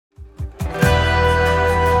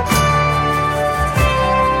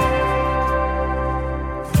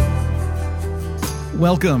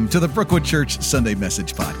Welcome to the Brookwood Church Sunday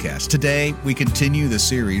Message Podcast. Today, we continue the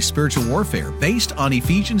series Spiritual Warfare based on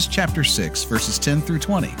Ephesians chapter 6, verses 10 through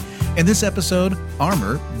 20. In this episode,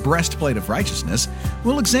 Armor, Breastplate of Righteousness,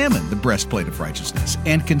 we'll examine the breastplate of righteousness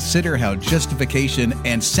and consider how justification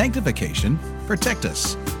and sanctification protect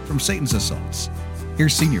us from Satan's assaults.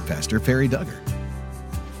 Here's Senior Pastor Perry Duggar.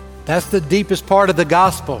 That's the deepest part of the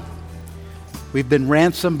gospel. We've been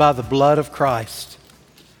ransomed by the blood of Christ.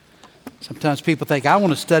 Sometimes people think, I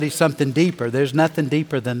want to study something deeper. There's nothing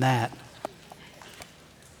deeper than that.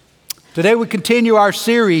 Today we continue our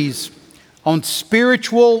series on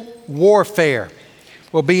spiritual warfare.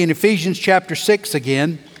 We'll be in Ephesians chapter 6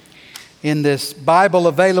 again. In this Bible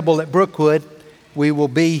available at Brookwood, we will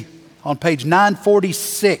be on page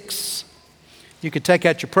 946. You could take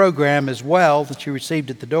out your program as well that you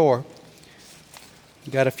received at the door.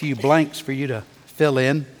 We've got a few blanks for you to fill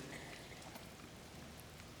in.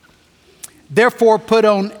 Therefore, put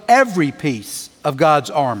on every piece of God's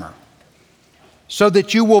armor so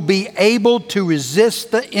that you will be able to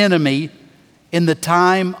resist the enemy in the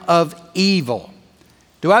time of evil.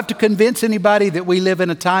 Do I have to convince anybody that we live in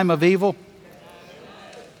a time of evil?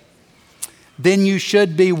 Then you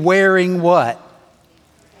should be wearing what?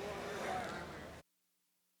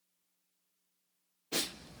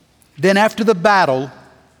 Then after the battle,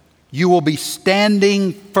 you will be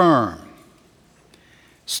standing firm.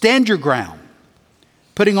 Stand your ground,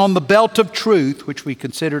 putting on the belt of truth, which we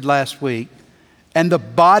considered last week, and the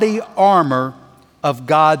body armor of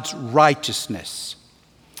God's righteousness.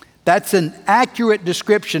 That's an accurate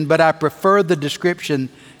description, but I prefer the description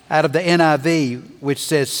out of the NIV, which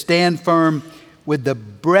says, stand firm with the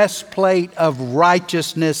breastplate of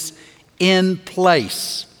righteousness in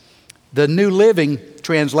place. The New Living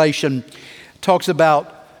Translation talks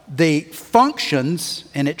about the functions,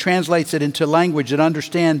 and it translates it into language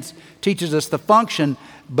that teaches us the function,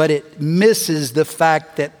 but it misses the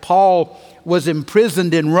fact that Paul was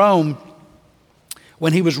imprisoned in Rome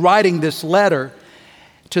when he was writing this letter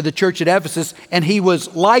to the church at Ephesus, and he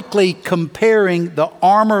was likely comparing the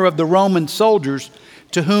armor of the Roman soldiers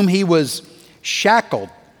to whom he was shackled.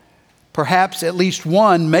 Perhaps at least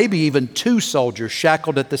one, maybe even two soldiers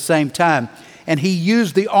shackled at the same time. And he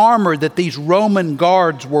used the armor that these Roman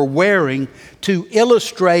guards were wearing to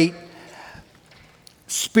illustrate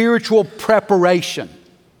spiritual preparation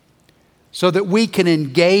so that we can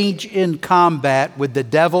engage in combat with the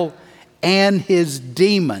devil and his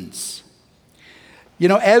demons. You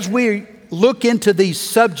know, as we look into these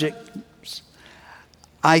subjects,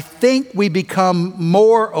 I think we become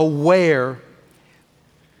more aware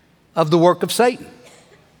of the work of Satan.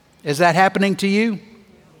 Is that happening to you?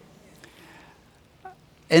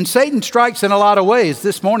 And Satan strikes in a lot of ways.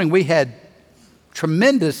 This morning we had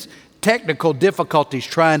tremendous technical difficulties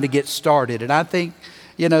trying to get started. And I think,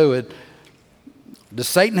 does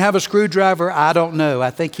Satan have a screwdriver? I don't know.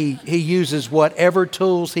 I think he uses whatever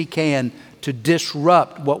tools he can to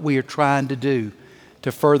disrupt what we are trying to do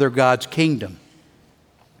to further God's kingdom.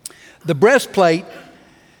 The breastplate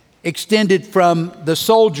extended from the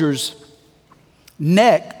soldier's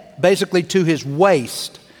neck basically to his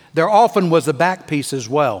waist. There often was a back piece as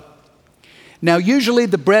well. Now, usually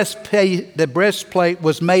the breastplate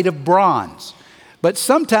was made of bronze, but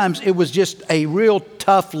sometimes it was just a real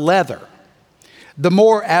tough leather. The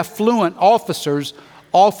more affluent officers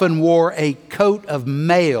often wore a coat of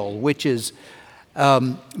mail, which is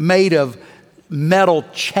made of metal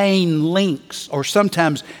chain links, or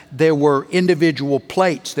sometimes there were individual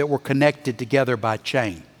plates that were connected together by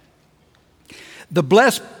chain. The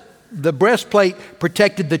breastplate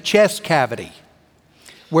protected the chest cavity,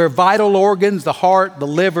 where vital organs, the heart, the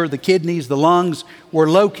liver, the kidneys, the lungs were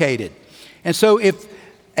located. And so if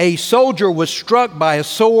a soldier was struck by a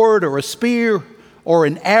sword or a spear or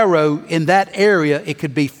an arrow in that area, it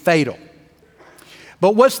could be fatal.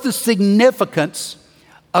 But what's the significance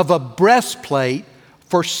of a breastplate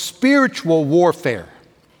for spiritual warfare?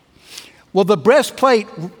 Well, the breastplate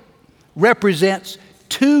represents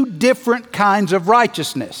two different kinds of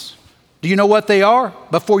righteousness. Do you know what they are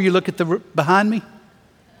before you look at behind me?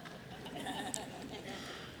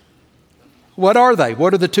 What are they?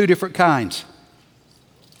 What are the two different kinds?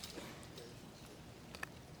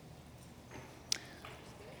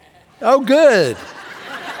 Oh, good.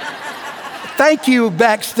 Thank you,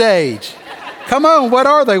 backstage. Come on, what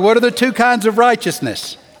are they? What are the two kinds of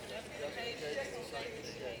righteousness?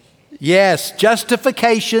 Yes,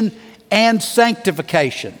 justification and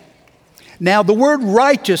sanctification. Now, the word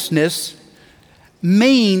righteousness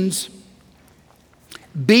means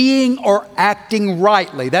being or acting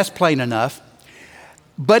rightly. That's plain enough.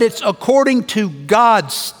 But it's according to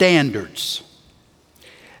God's standards.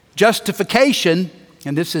 Justification,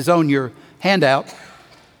 and this is on your handout,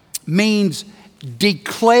 means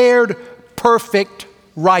declared perfect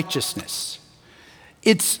righteousness.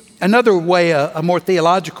 It's another way, a more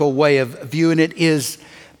theological way of viewing it is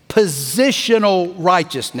positional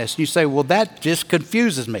righteousness. You say, well, that just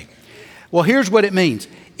confuses me. Well, here's what it means.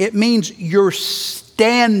 It means you're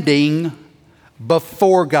standing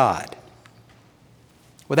before God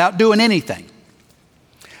without doing anything.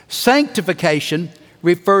 Sanctification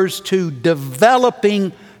refers to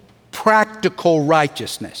developing practical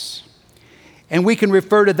righteousness. And we can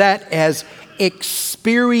refer to that as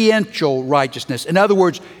experiential righteousness. In other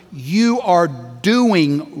words, you are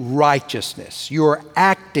doing righteousness. You are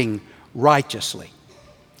acting righteously.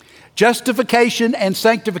 Justification and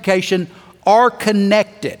sanctification are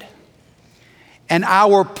connected, and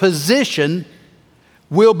our position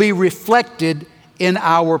will be reflected in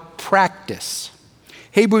our practice.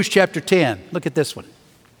 Hebrews chapter 10, look at this one.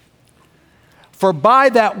 For by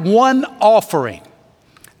that one offering,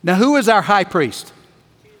 now who is our high priest?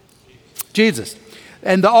 Jesus.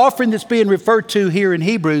 And the offering that's being referred to here in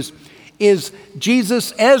Hebrews is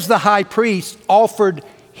Jesus as the high priest offered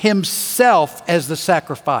himself as the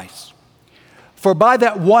sacrifice. For by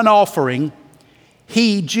that one offering,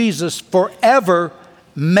 he, Jesus, forever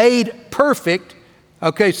made perfect.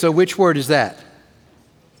 Okay, so which word is that?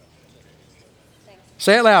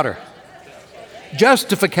 Say it louder.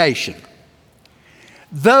 Justification.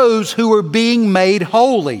 Those who are being made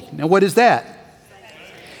holy. Now, what is that?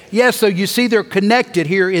 Yes, so you see they're connected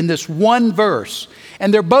here in this one verse.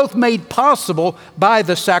 And they're both made possible by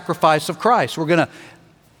the sacrifice of Christ. We're going to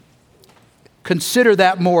consider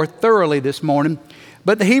that more thoroughly this morning.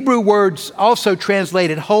 But the Hebrew words also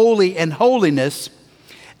translated holy and holiness,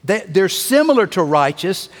 they're similar to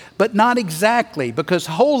righteous, but not exactly, because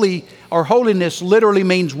holy or holiness literally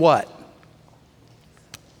means what?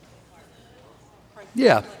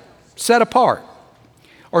 Yeah, set apart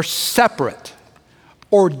or separate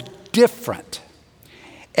or different.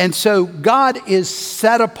 And so God is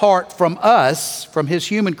set apart from us, from his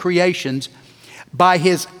human creations, by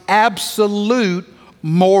his absolute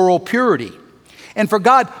moral purity. And for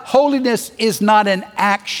God, holiness is not an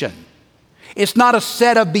action. It's not a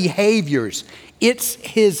set of behaviors. It's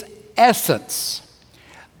his essence,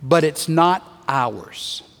 but it's not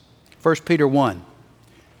ours. 1 Peter 1.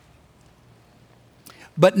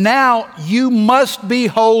 But now you must be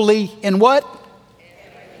holy in what?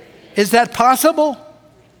 Is that possible?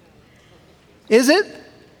 Is it?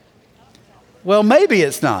 Well, maybe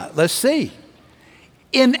it's not. Let's see.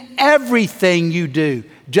 In everything you do,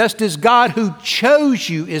 just as God who chose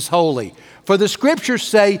you is holy. For the scriptures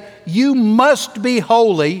say, you must be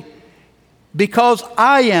holy because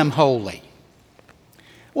I am holy.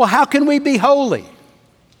 Well, how can we be holy?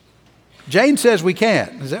 Jane says we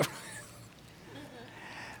can't. Is that right?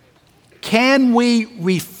 Can we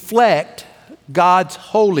reflect God's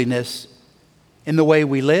holiness in the way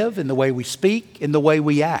we live, in the way we speak, in the way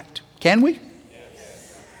we act? Can we?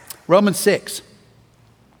 Yes. Romans 6.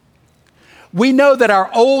 We know that our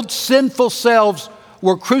old sinful selves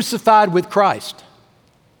were crucified with Christ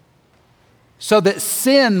so that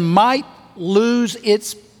sin might lose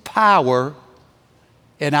its power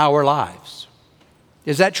in our lives.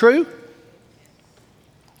 Is that true?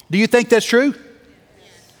 Do you think that's true?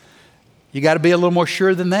 You got to be a little more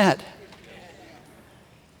sure than that.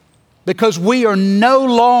 Because we are no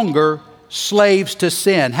longer slaves to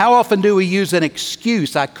sin. How often do we use an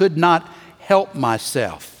excuse? I could not help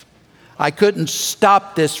myself. I couldn't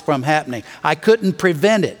stop this from happening. I couldn't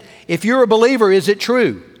prevent it. If you're a believer, is it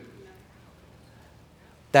true?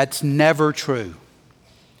 That's never true.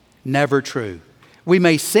 Never true. We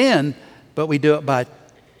may sin, but we do it by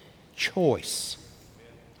choice.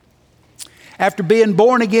 After being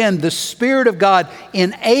born again, the Spirit of God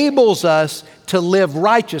enables us to live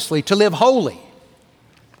righteously, to live holy,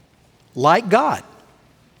 like God.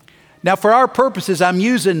 Now, for our purposes, I'm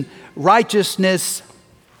using righteousness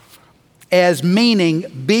as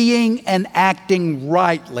meaning being and acting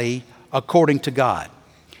rightly according to God,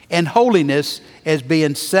 and holiness as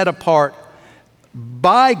being set apart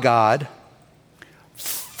by God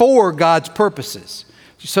for God's purposes.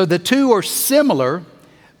 So the two are similar,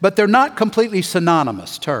 but they're not completely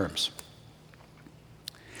synonymous terms.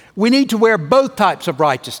 We need to wear both types of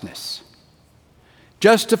righteousness,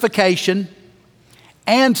 justification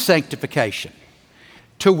and sanctification,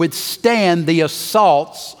 to withstand the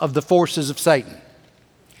assaults of the forces of Satan.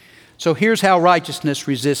 So here's how righteousness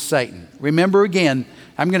resists Satan. Remember again,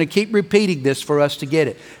 I'm going to keep repeating this for us to get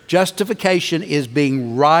it. Justification is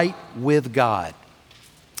being right with God.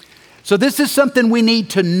 So this is something we need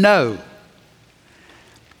to know.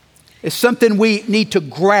 It's something we need to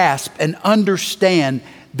grasp and understand,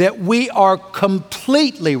 that we are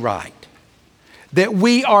completely right, that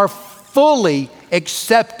we are fully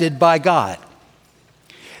accepted by God.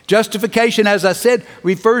 Justification, as I said,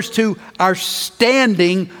 refers to our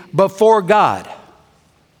standing before God.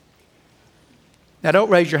 Now, don't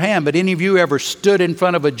raise your hand, but any of you ever stood in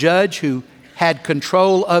front of a judge who had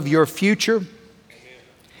control of your future?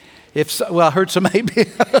 If so, well, I heard some maybe.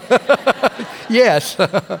 Yes.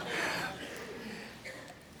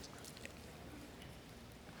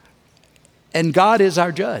 And God is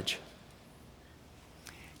our judge.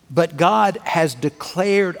 But God has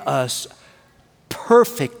declared us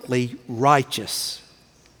perfectly righteous.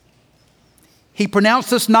 He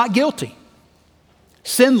pronounced us not guilty,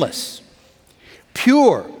 sinless,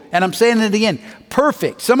 pure, and I'm saying it again,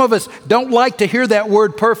 perfect. Some of us don't like to hear that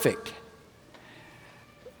word perfect.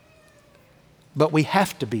 But we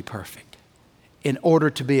have to be perfect in order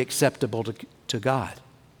to be acceptable to God.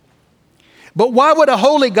 But why would a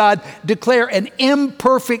holy God declare an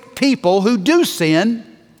imperfect people who do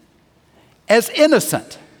sin as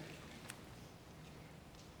innocent?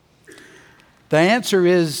 The answer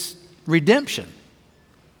is redemption,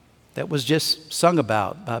 that was just sung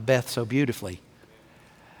about by Beth so beautifully.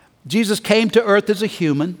 Jesus came to earth as a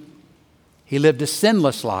human. He lived a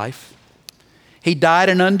sinless life. He died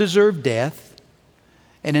an undeserved death.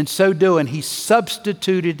 And in so doing, He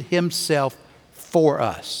substituted Himself for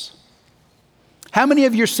us. How many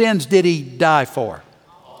of your sins did He die for?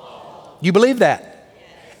 You believe that?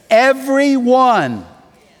 Every one.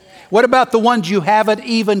 What about the ones you haven't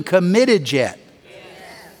even committed yet?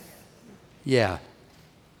 Yeah,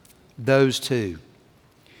 those too.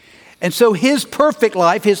 And so His perfect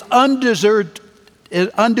life, His undeserved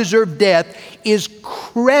death, is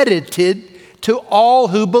credited to all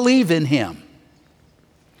who believe in Him.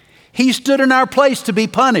 He stood in our place to be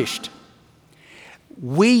punished.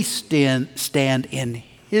 We stand in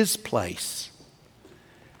His place,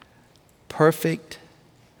 perfect,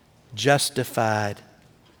 justified,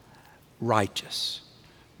 righteous.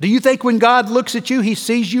 Do you think when God looks at you, He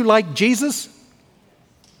sees you like Jesus?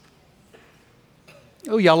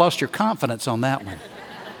 Oh, y'all lost your confidence on that one.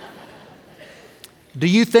 Do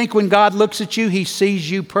you think when God looks at you, He sees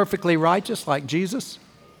you perfectly righteous like Jesus?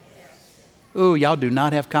 Oh, y'all do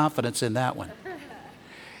not have confidence in that one.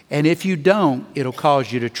 And if you don't, it'll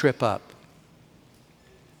cause you to trip up.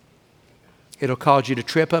 It'll cause you to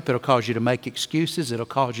trip up. It'll cause you to make excuses. It'll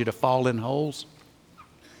cause you to fall in holes.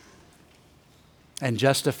 And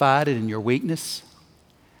justified in your weakness.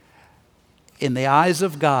 In the eyes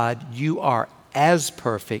of God, you are as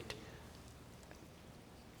perfect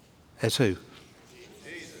as who?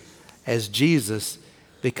 As Jesus,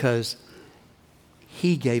 because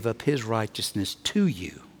He gave up His righteousness to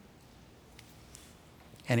you.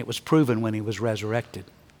 And it was proven when He was resurrected.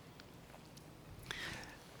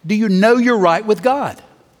 Do you know you're right with God?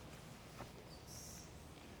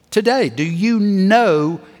 Today, do you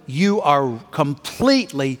know you are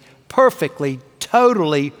completely, perfectly,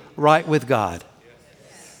 totally right with God?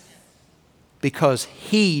 Because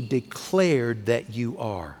He declared that you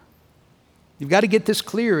are. You've got to get this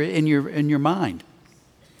clear in your mind.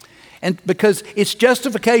 And because it's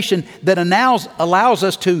justification that allows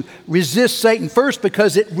us to resist Satan first,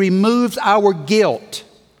 because it removes our guilt.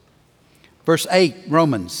 Verse 8,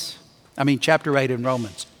 chapter 8 in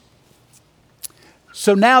Romans.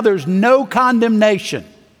 So now there's no condemnation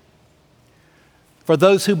for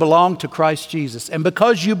those who belong to Christ Jesus. And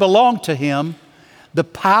because you belong to Him, the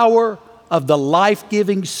power of the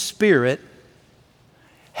life-giving Spirit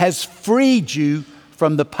has freed you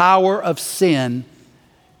from the power of sin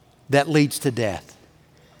that leads to death.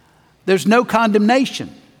 There's no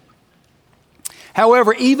condemnation.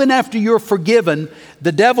 However, even after you're forgiven,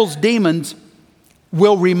 the devil's demons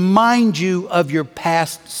will remind you of your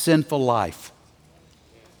past sinful life.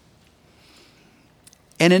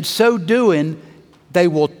 And in so doing, they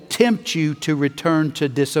will tempt you to return to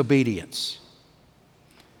disobedience.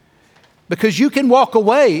 Because you can walk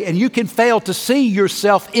away and you can fail to see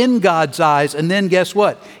yourself in God's eyes, and then guess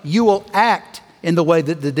what? You will act in the way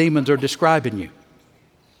that the demons are describing you.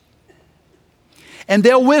 And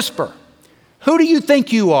they'll whisper, "Who do you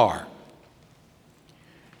think you are?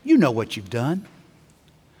 You know what you've done.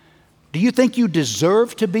 Do you think you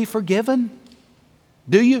deserve to be forgiven?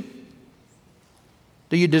 Do you?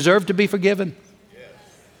 Do you deserve to be forgiven?" Yes.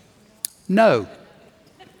 No.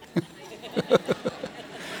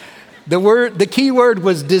 The key word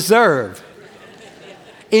was deserve.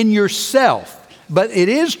 In yourself. But it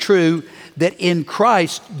is true that in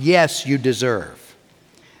Christ, yes, you deserve.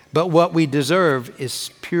 But what we deserve is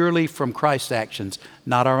purely from Christ's actions,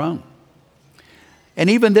 not our own. And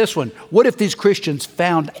even this one, what if these Christians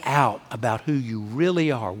found out about who you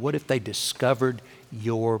really are? What if they discovered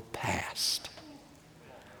your past?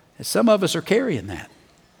 And some of us are carrying that.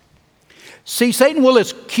 See, Satan will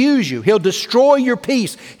accuse you. He'll destroy your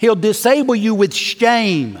peace. He'll disable you with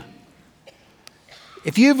shame.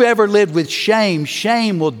 If you've ever lived with shame,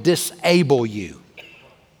 shame will disable you.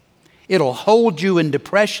 It'll hold you in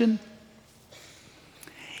depression.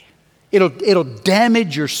 It'll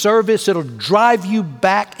damage your service. It'll drive you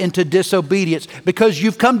back into disobedience because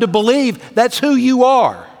you've come to believe that's who you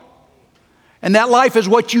are. And that life is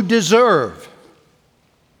what you deserve.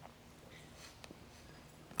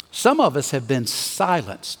 Some of us have been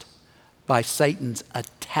silenced by Satan's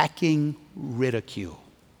attacking ridicule.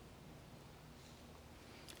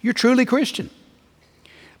 You're truly Christian,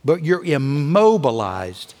 but you're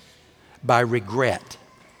immobilized by regret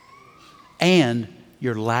and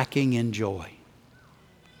you're lacking in joy.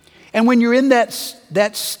 And when you're in that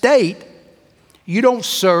state, you don't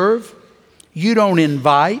serve, you don't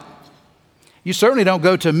invite, you certainly don't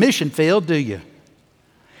go to a mission field, do you?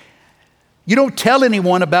 You don't tell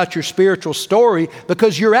anyone about your spiritual story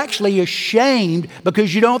because you're actually ashamed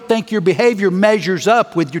because you don't think your behavior measures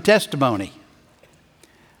up with your testimony.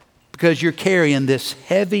 Because you're carrying this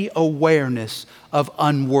heavy awareness of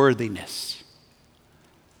unworthiness.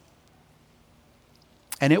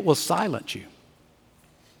 And it will silence you.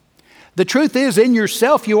 The truth is, in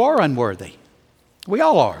yourself, you are unworthy. We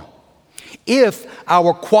all are. If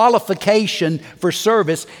our qualification for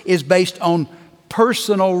service is based on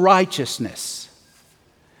personal righteousness.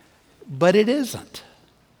 But it isn't.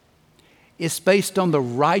 It's based on the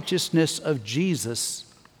righteousness of Jesus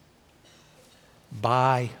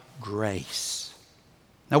by grace.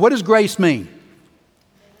 Now, what does grace mean?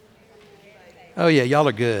 Oh, yeah, y'all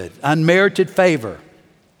are good. Unmerited favor.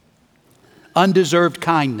 Undeserved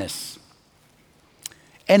kindness.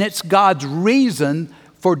 And it's God's reason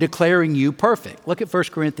for declaring you perfect. Look at 1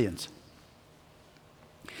 Corinthians.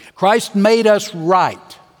 Christ made us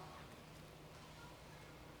right.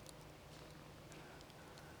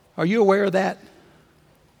 Are you aware of that?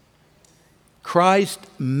 Christ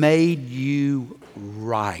made you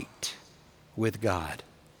right with God.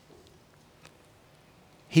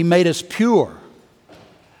 He made us pure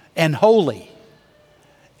and holy,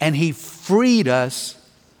 and He freed us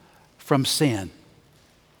from sin.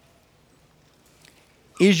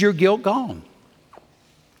 Is your guilt gone?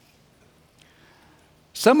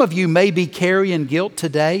 Some of you may be carrying guilt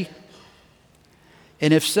today,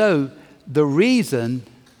 and if so, the reason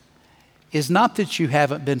is not that you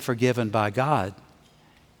haven't been forgiven by God,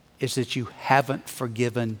 it's that you haven't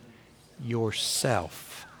forgiven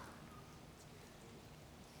yourself.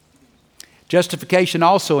 Justification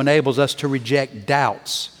also enables us to reject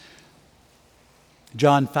doubts.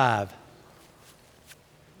 John 5.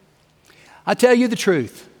 I tell you the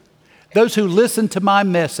truth, those who listen to my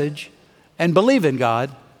message and believe in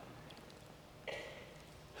God,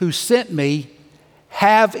 who sent me,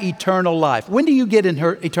 have eternal life. When do you get in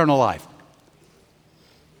her eternal life?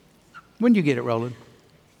 When do you get it, Roland?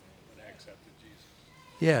 When I accepted Jesus.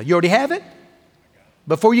 Yeah, you already have it?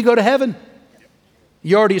 Before you go to heaven? Yep.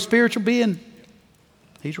 You're already a spiritual being? Yep.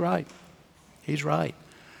 He's right. He's right.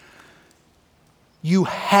 You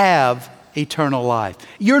have eternal life.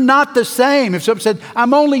 You're not the same. If someone said,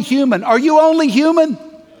 I'm only human. Are you only human?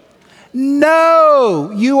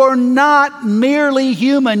 No, you are not merely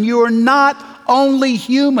human. You are not only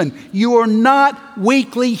human. You are not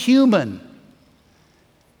weakly human.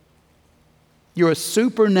 You're a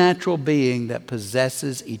supernatural being that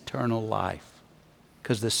possesses eternal life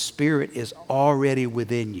because the Spirit is already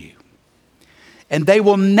within you. And they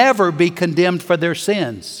will never be condemned for their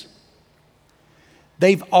sins.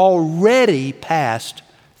 They've already passed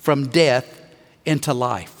from death into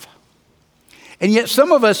life. And yet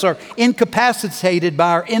some of us are incapacitated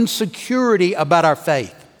by our insecurity about our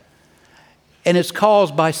faith. And it's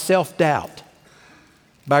caused by self-doubt,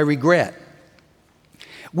 by regret.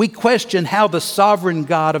 We question how the sovereign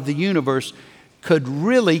God of the universe could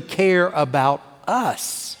really care about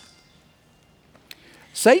us.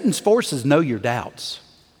 Satan's forces know your doubts.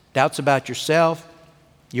 Doubts about yourself,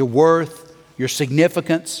 your worth, your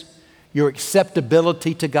significance, your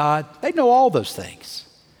acceptability to God. They know all those things.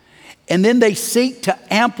 And then they seek to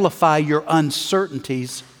amplify your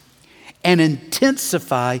uncertainties and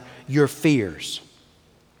intensify your fears.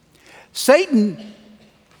 Satan,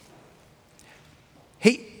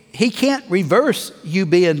 he can't reverse you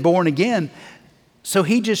being born again, so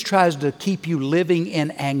he just tries to keep you living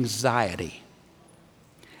in anxiety,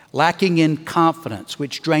 lacking in confidence,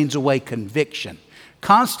 which drains away conviction,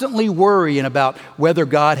 constantly worrying about whether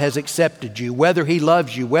God has accepted you, whether He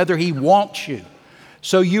loves you, whether He wants you.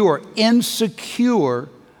 So you are insecure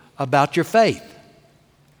about your faith.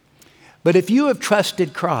 But if you have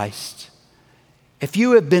trusted Christ, if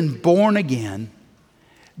you have been born again,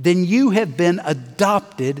 then you have been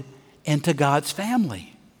adopted into God's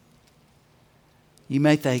family. You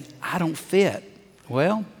may think, I don't fit.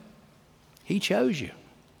 Well, He chose you.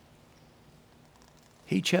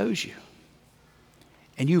 He chose you.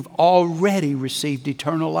 And you've already received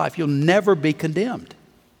eternal life. You'll never be condemned.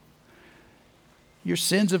 Your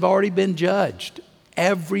sins have already been judged.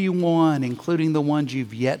 Every one, including the ones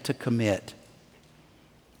you've yet to commit.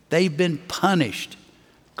 They've been punished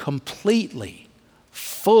completely,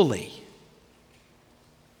 fully.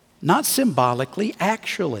 Not symbolically,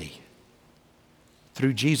 actually,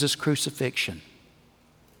 through Jesus' crucifixion.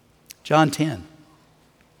 John 10.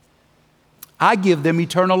 I give them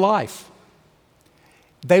eternal life.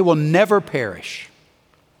 They will never perish.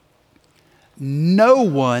 No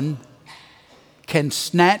one can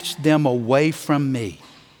snatch them away from me.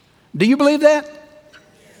 Do you believe that?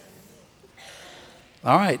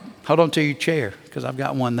 All right, hold on to your chair because I've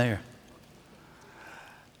got one there.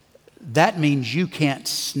 That means you can't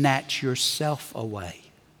snatch yourself away.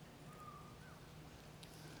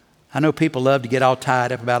 I know people love to get all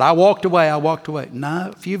tied up about, I walked away.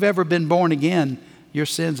 No, if you've ever been born again, your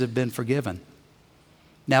sins have been forgiven.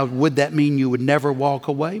 Now, would that mean you would never walk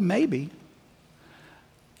away? Maybe.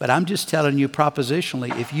 But I'm just telling you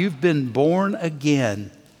propositionally, if you've been born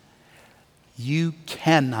again, you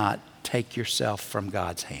cannot take yourself from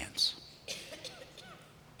God's hands.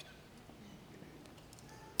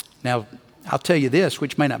 Now, I'll tell you this,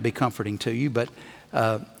 which may not be comforting to you, but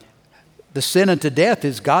the sin unto death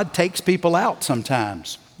is God takes people out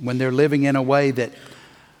sometimes when they're living in a way that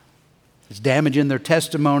is damaging their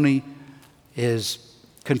testimony, is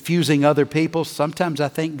confusing other people. Sometimes I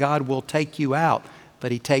think God will take you out,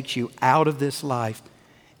 but He takes you out of this life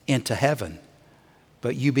into heaven.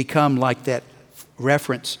 But you become like that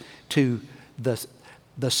reference to the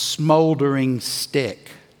smoldering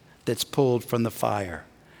stick that's pulled from the fire.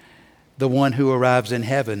 The one who arrives in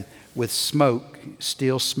heaven with smoke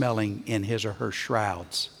still smelling in his or her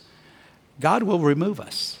shrouds. God will remove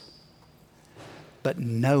us, but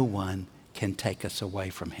no one can take us away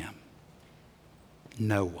from Him.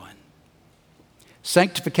 No one.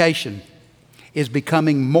 Sanctification is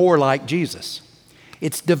becoming more like Jesus.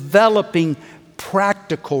 It's developing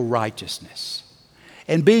practical righteousness.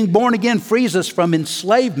 And being born again frees us from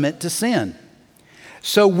enslavement to sin.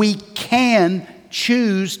 So we can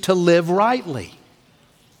choose to live rightly.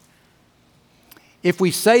 If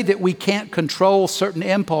we say that we can't control certain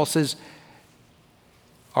impulses,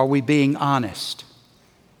 are we being honest?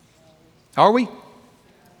 Are we?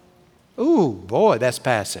 Ooh, boy, that's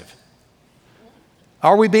passive.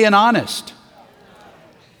 Are we being honest?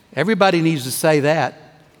 Everybody needs to say that.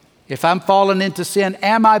 If I'm falling into sin,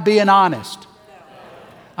 am I being honest?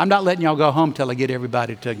 I'm not letting y'all go home till I get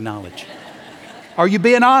everybody to acknowledge. Are you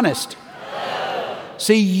being honest?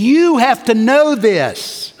 See, you have to know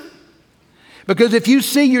this. Because if you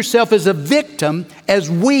see yourself as a victim, as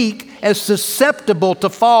weak, as susceptible to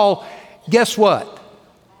fall, guess what?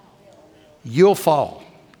 You'll fall.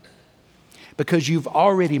 Because you've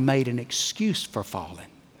already made an excuse for falling.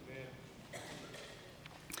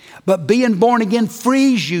 But being born again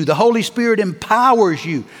frees you. The Holy Spirit empowers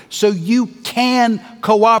you so you can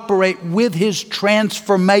cooperate with His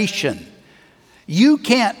transformation. You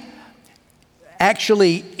can't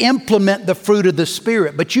actually implement the fruit of the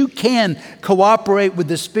Spirit, but you can cooperate with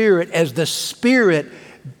the Spirit as the Spirit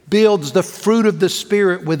builds the fruit of the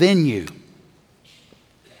Spirit within you.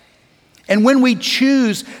 And when we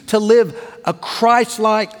choose to live a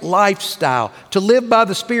Christ-like lifestyle, to live by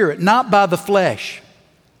the Spirit, not by the flesh,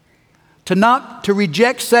 to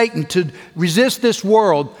reject Satan, to resist this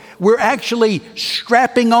world, we're actually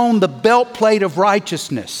strapping on the belt plate of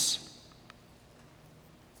righteousness.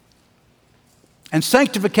 And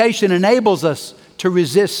sanctification enables us to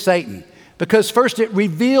resist Satan because first it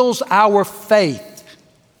reveals our faith.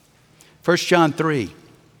 1 John 3.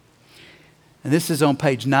 And this is on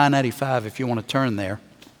page 995 if you want to turn there.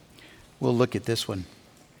 We'll look at this one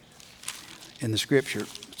in the Scripture.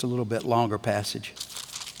 It's a little bit longer passage.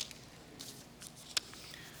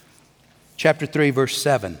 Chapter 3, verse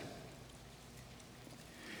 7.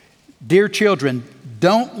 Dear children,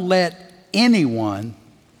 don't let anyone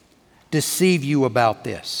deceive you about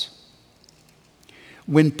this.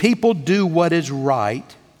 When people do what is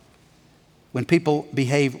right, when people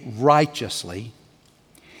behave righteously,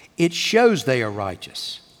 it shows they are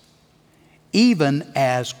righteous, even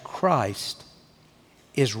as Christ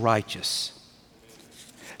is righteous.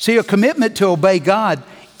 See, a commitment to obey God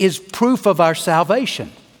is proof of our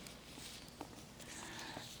salvation.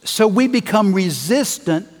 So we become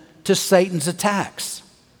resistant to Satan's attacks.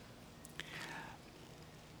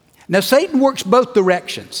 Now, Satan works both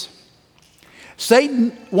directions.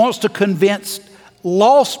 Satan wants to convince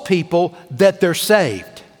lost people that they're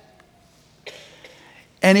saved.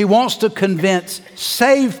 And he wants to convince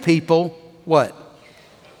saved people, what?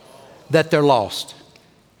 That they're lost.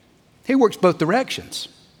 He works both directions.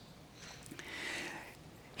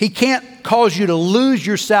 He can't cause you to lose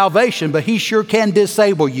your salvation, but he sure can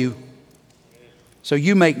disable you. So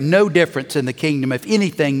you make no difference in the kingdom. If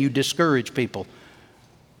anything, you discourage people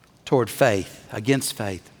toward faith, against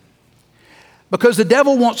faith. Because the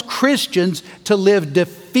devil wants Christians to live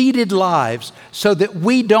defeated lives so that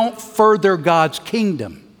we don't further God's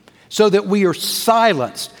kingdom, so that we are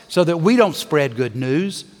silenced, so that we don't spread good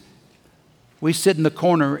news. We sit in the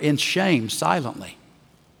corner in shame silently.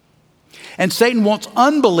 And Satan wants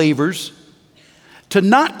unbelievers to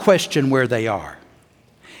not question where they are.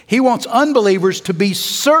 He wants unbelievers to be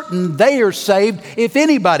certain they are saved if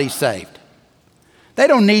anybody's saved. They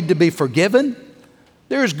don't need to be forgiven.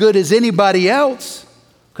 They're as good as anybody else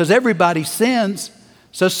because everybody sins.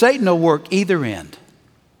 So Satan will work either end.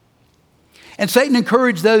 And Satan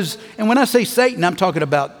encouraged those, and when I say Satan, I'm talking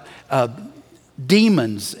about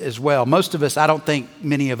demons as well. Most of us, I don't think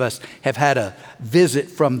many of us have had a visit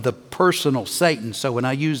from the personal Satan. So when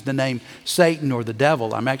I use the name Satan or the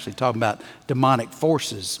devil, I'm actually talking about demonic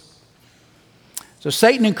forces. So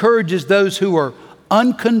Satan encourages those who are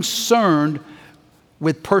unconcerned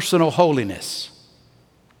with personal holiness,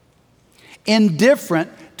 indifferent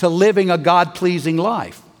to living a God-pleasing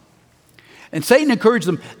life. And Satan encourages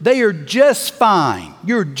them, they are just fine.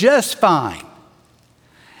 You're just fine.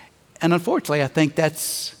 And unfortunately, I think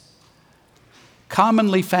that's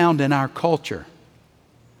commonly found in our culture.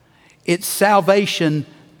 It's salvation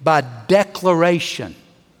by declaration,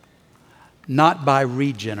 not by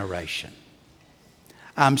regeneration.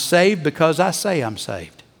 I'm saved because I say I'm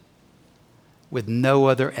saved, with no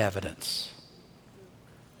other evidence.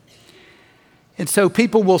 And so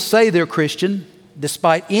people will say they're Christian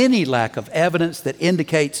despite any lack of evidence that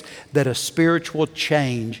indicates that a spiritual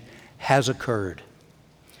change has occurred.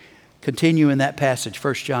 Continue in that passage,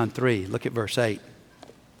 1 John 3. Look at verse 8.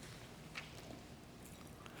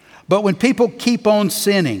 But when people keep on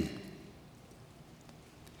sinning,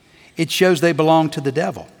 it shows they belong to the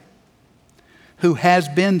devil, who has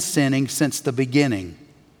been sinning since the beginning.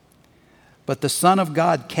 But the Son of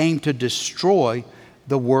God came to destroy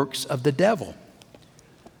the works of the devil.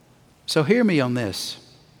 So hear me on this.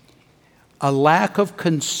 A lack of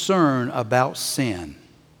concern about sin,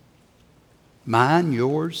 mine,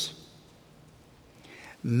 yours,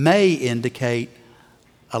 may indicate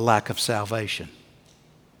a lack of salvation,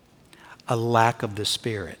 a lack of the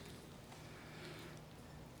Spirit.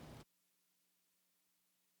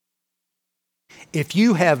 If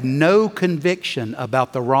you have no conviction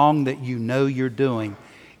about the wrong that you know you're doing,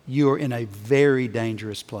 you're in a very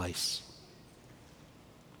dangerous place.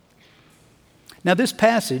 Now, this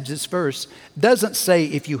passage, this verse, doesn't say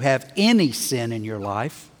if you have any sin in your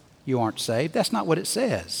life, you aren't saved. That's not what it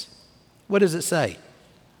says. What does it say?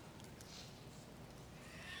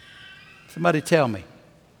 Somebody tell me.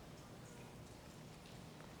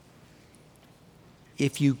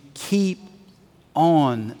 If you keep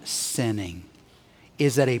on sinning,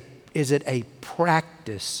 is it a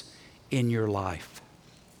practice in your life?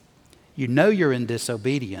 You know you're in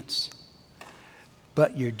disobedience,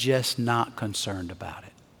 but you're just not concerned about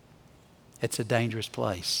it. It's a dangerous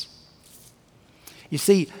place. You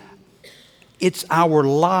see, it's our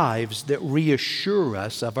lives that reassure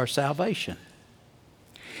us of our salvation.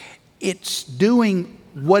 It's doing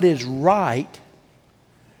what is right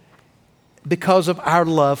because of our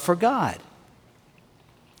love for God.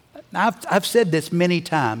 Now, I've said this many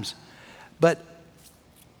times, but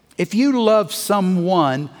if you love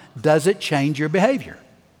someone, does it change your behavior?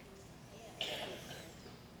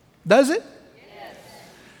 Does it? Yes.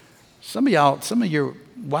 Some of your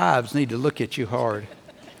wives need to look at you hard.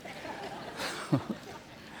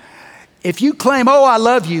 If you claim, oh, I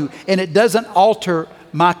love you, and it doesn't alter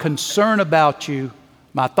my concern about you,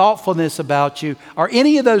 my thoughtfulness about you, or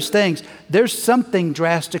any of those things, there's something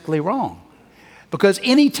drastically wrong. Because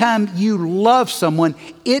anytime you love someone,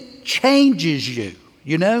 it changes you,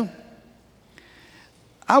 you know?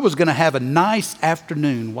 I was going to have a nice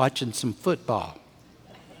afternoon watching some football.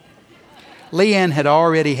 Leanne had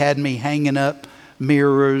already had me hanging up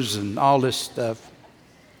mirrors and all this stuff.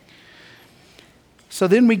 So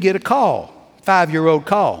then we get a call, 5-year-old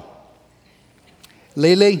call.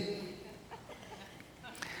 Lily,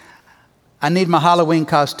 I need my Halloween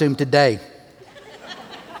costume today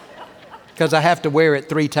because I have to wear it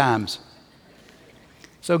 3 times.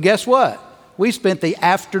 So guess what? We spent the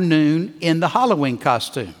afternoon in the Halloween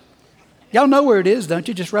costume. Y'all know where it is, don't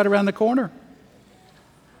you? Just right around the corner.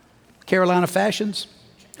 Carolina Fashions.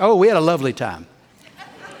 Oh, we had a lovely time.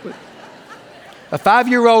 A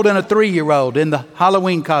 5-year-old and a 3-year-old in the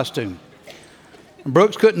Halloween costume. And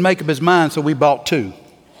Brooks couldn't make up his mind, so we bought 2.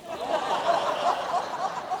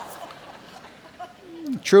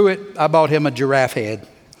 Truett, I bought him a giraffe head.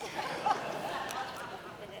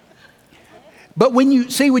 But when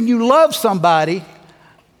you love somebody,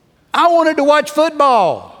 I wanted to watch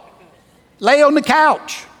football, lay on the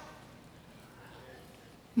couch.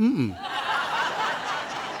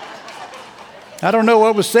 I don't know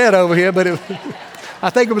what was said over here, but I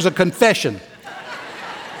think it was a confession.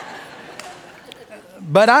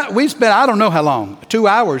 But we spent, I don't know how long, 2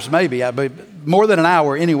 hours maybe, more than an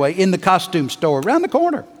hour anyway, in the costume store around the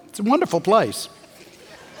corner. It's a wonderful place.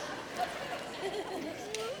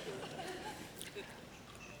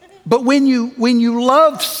 But when you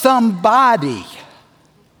love somebody,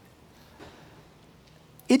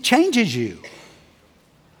 it changes you.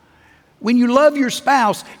 When you love your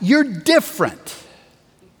spouse, you're different.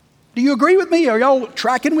 Do you agree with me? Are y'all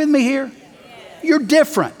tracking with me here? You're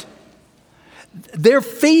different. Their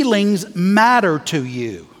feelings matter to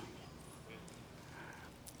you.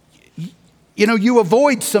 You know, you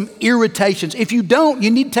avoid some irritations. If you don't,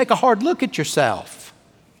 you need to take a hard look at yourself.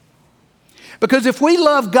 Because if we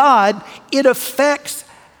love God, it affects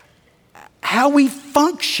how we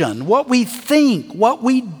function, what we think, what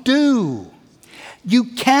we do. You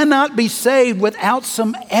cannot be saved without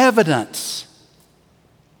some evidence.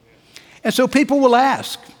 And so people will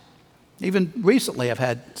ask, even recently I've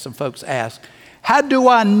had some folks ask, how do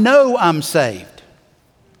I know I'm saved?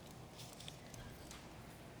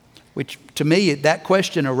 Which to me, that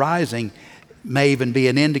question arising may even be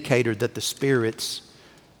an indicator that the Spirit's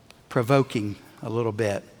provoking a little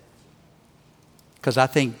bit. Because I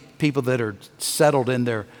think people that are settled in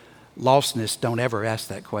their lostness don't ever ask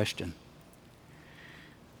that question.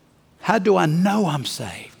 How do I know I'm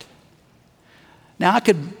saved? Now I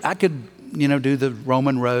could do the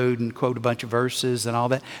Roman road and quote a bunch of verses and all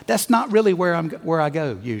that. That's not really where I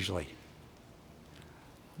go usually.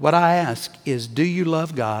 What I ask is, do you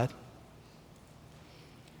love God?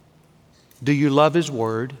 Do you love His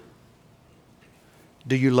Word?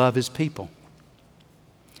 Do you love His people?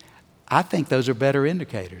 I think those are better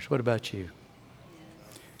indicators. What about you?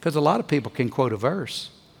 Because a lot of people can quote a verse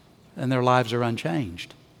and their lives are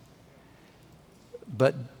unchanged.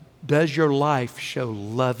 But does your life show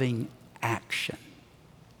loving action?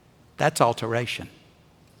 That's alteration.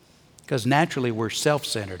 Because naturally we're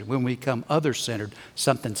self-centered. When we become other-centered,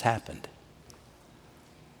 something's happened.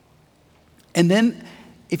 And then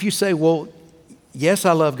if you say, well, yes,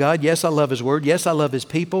 I love God. Yes, I love His Word. Yes, I love His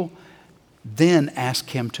people. Then ask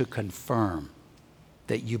Him to confirm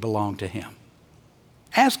that you belong to Him.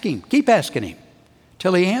 Ask Him. Keep asking Him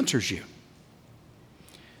till He answers you.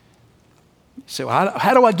 So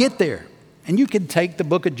how do I get there? And you can take the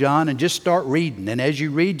book of John and just start reading. And as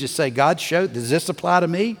you read, just say, God, does this apply to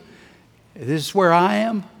me? Is this where I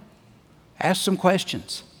am? Ask some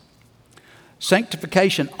questions.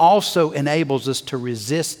 Sanctification also enables us to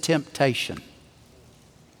resist temptation.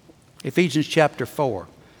 Ephesians chapter 4.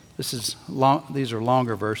 These are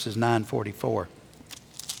longer verses, 9:44.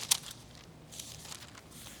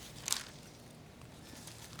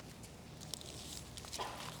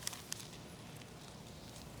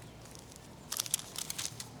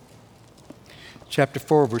 Chapter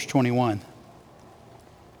 4, verse 21.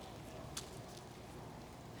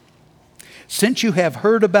 Since you have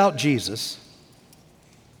heard about Jesus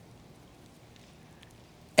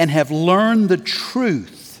and have learned the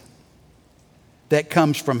truth that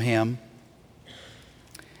comes from Him,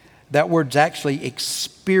 that word's actually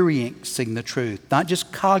experiencing the truth, not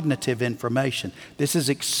just cognitive information. This is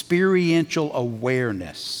experiential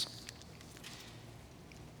awareness.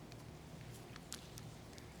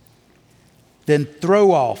 Then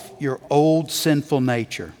throw off your old sinful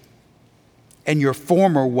nature and your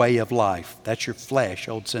former way of life. That's your flesh,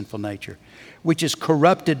 old sinful nature, which is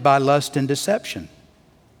corrupted by lust and deception.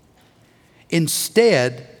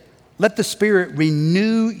 Instead, let the Spirit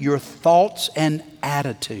renew your thoughts and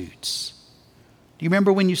attitudes. Do you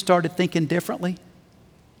remember when you started thinking differently?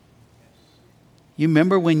 You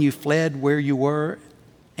remember when you fled where you were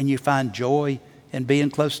and you find joy in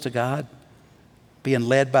being close to God, being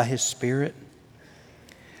led by His Spirit?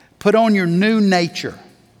 Put on your new nature,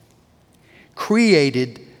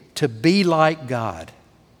 created to be like God,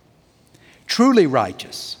 truly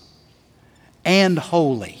righteous and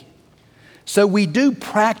holy. So we do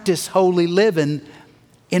practice holy living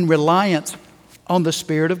in reliance on the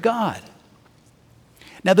Spirit of God.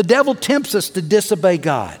 Now, the devil tempts us to disobey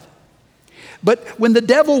God. But when the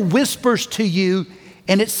devil whispers to you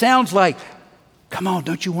and it sounds like, come on,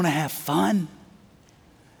 don't you want to have fun?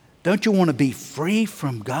 Don't you want to be free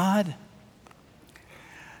from God?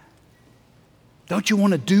 Don't you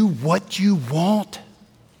want to do what you want?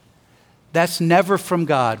 That's never from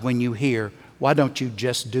God when you hear, why don't you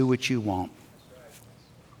just do what you want?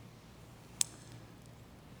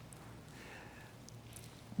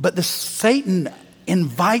 But Satan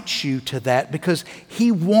invites you to that because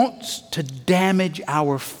he wants to damage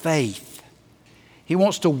our faith. He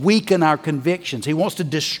wants to weaken our convictions. He wants to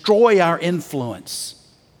destroy our influence.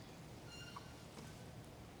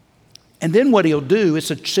 And then what he'll do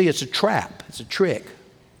is, it's a trap. It's a trick.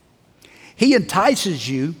 He entices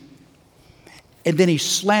you, and then he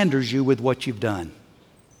slanders you with what you've done.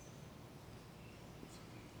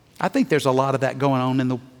 I think there's a lot of that going on in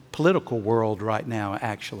the political world right now,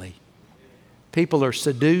 actually. People are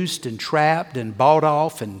seduced and trapped and bought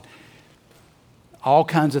off, and all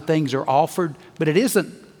kinds of things are offered. But it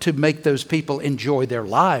isn't to make those people enjoy their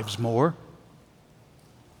lives more.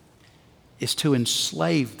 It's to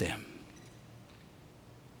enslave them.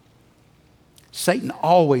 Satan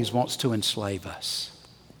always wants to enslave us.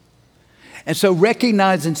 And so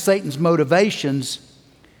recognizing Satan's motivations,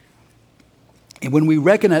 and when we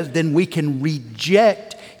recognize, then we can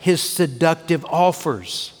reject his seductive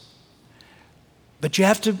offers. But you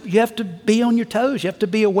have to be on your toes. You have to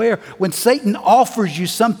be aware. When Satan offers you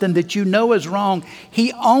something that you know is wrong,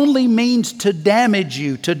 he only means to damage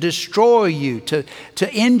you, to destroy you, to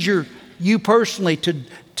injure you personally,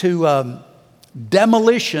 to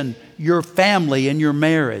demolition your family and your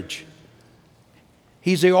marriage.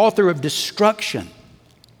 He's the author of destruction.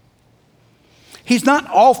 He's not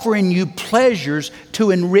offering you pleasures to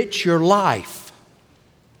enrich your life.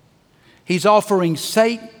 He's offering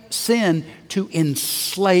sin to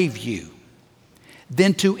enslave you,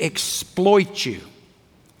 then to exploit you,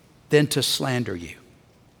 then to slander you.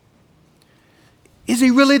 Is he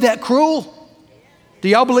really that cruel? Do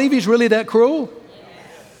y'all believe he's really that cruel?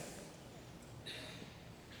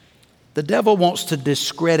 The devil wants to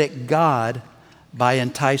discredit God by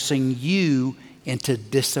enticing you into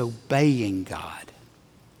disobeying God.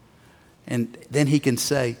 And then he can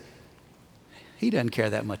say, he doesn't care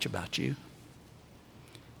that much about you.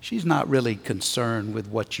 She's not really concerned with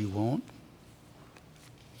what you want.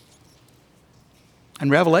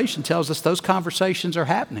 And Revelation tells us those conversations are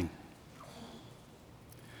happening.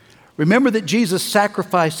 Remember that Jesus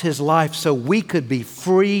sacrificed his life so we could be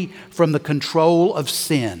free from the control of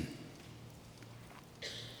sin.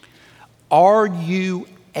 Are you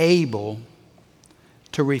able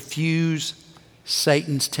to refuse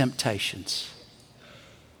Satan's temptations,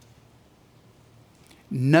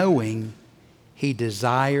 knowing he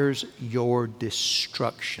desires your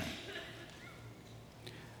destruction?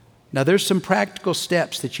 Now, there's some practical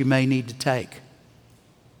steps that you may need to take.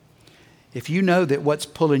 If you know that what's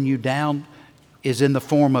pulling you down is in the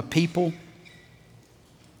form of people,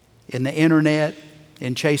 in the internet,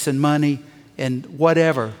 in chasing money, and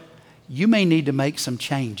whatever, you may need to make some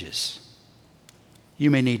changes.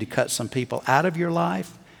 You may need to cut some people out of your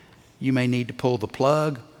life. You may need to pull the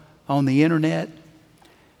plug on the internet.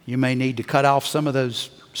 You may need to cut off some of those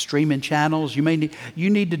streaming channels. You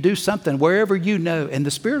need to do something wherever you know. And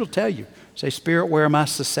the Spirit will tell you, say, Spirit, where am I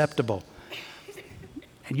susceptible?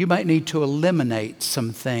 And you might need to eliminate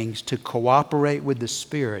some things to cooperate with the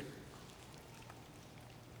Spirit.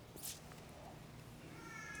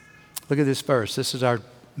 Look at this verse. This is our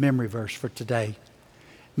memory verse for today.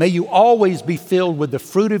 May you always be filled with the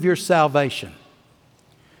fruit of your salvation,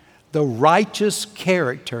 the righteous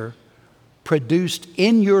character produced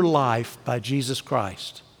in your life by Jesus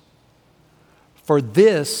Christ. For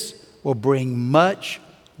this will bring much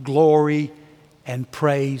glory and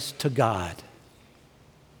praise to God.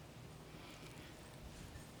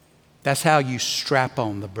 That's how you strap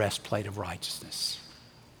on the breastplate of righteousness,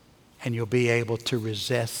 and you'll be able to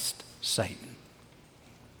resist Satan.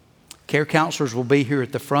 Care counselors will be here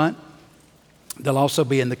at the front. They'll also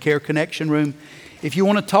be in the Care Connection room. If you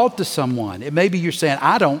want to talk to someone, it maybe you're saying,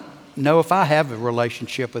 I don't know if I have a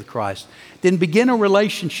relationship with Christ. Then begin a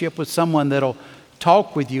relationship with someone that'll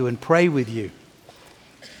talk with you and pray with you.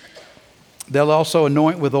 They'll also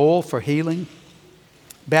anoint with oil for healing.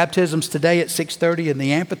 Baptisms today at 6:30 in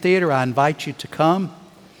the amphitheater. I invite you to come.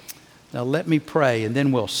 Now let me pray, and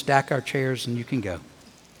then we'll stack our chairs and you can go.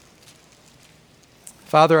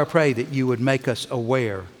 Father, I pray that you would make us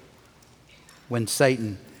aware when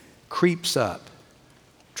Satan creeps up,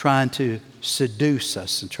 trying to seduce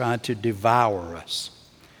us and trying to devour us.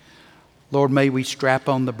 Lord, may we strap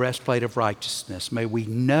on the breastplate of righteousness. May we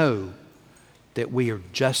know that we are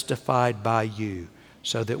justified by you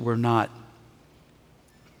so that we're not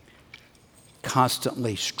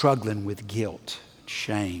constantly struggling with guilt,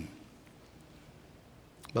 shame.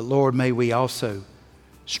 But Lord, may we also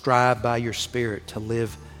strive by your Spirit to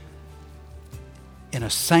live in a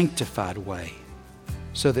sanctified way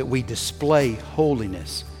so that we display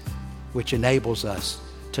holiness, which enables us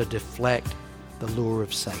to deflect the lure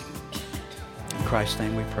of Satan. In Christ's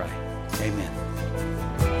name we pray. Amen.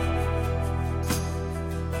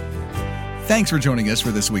 Thanks for joining us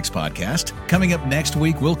for this week's podcast. Coming up next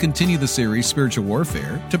week, we'll continue the series Spiritual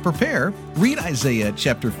Warfare. To prepare, read Isaiah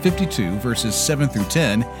chapter 52, verses 7 through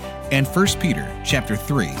 10, and 1 Peter chapter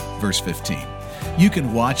 3, verse 15. You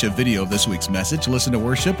can watch a video of this week's message, listen to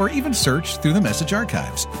worship, or even search through the message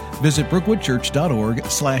archives. Visit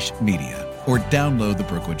brookwoodchurch.org/media or download the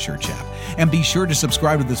Brookwood Church app. And be sure to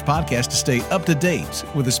subscribe to this podcast to stay up to date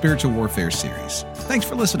with the Spiritual Warfare series. Thanks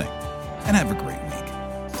for listening, and have a great week.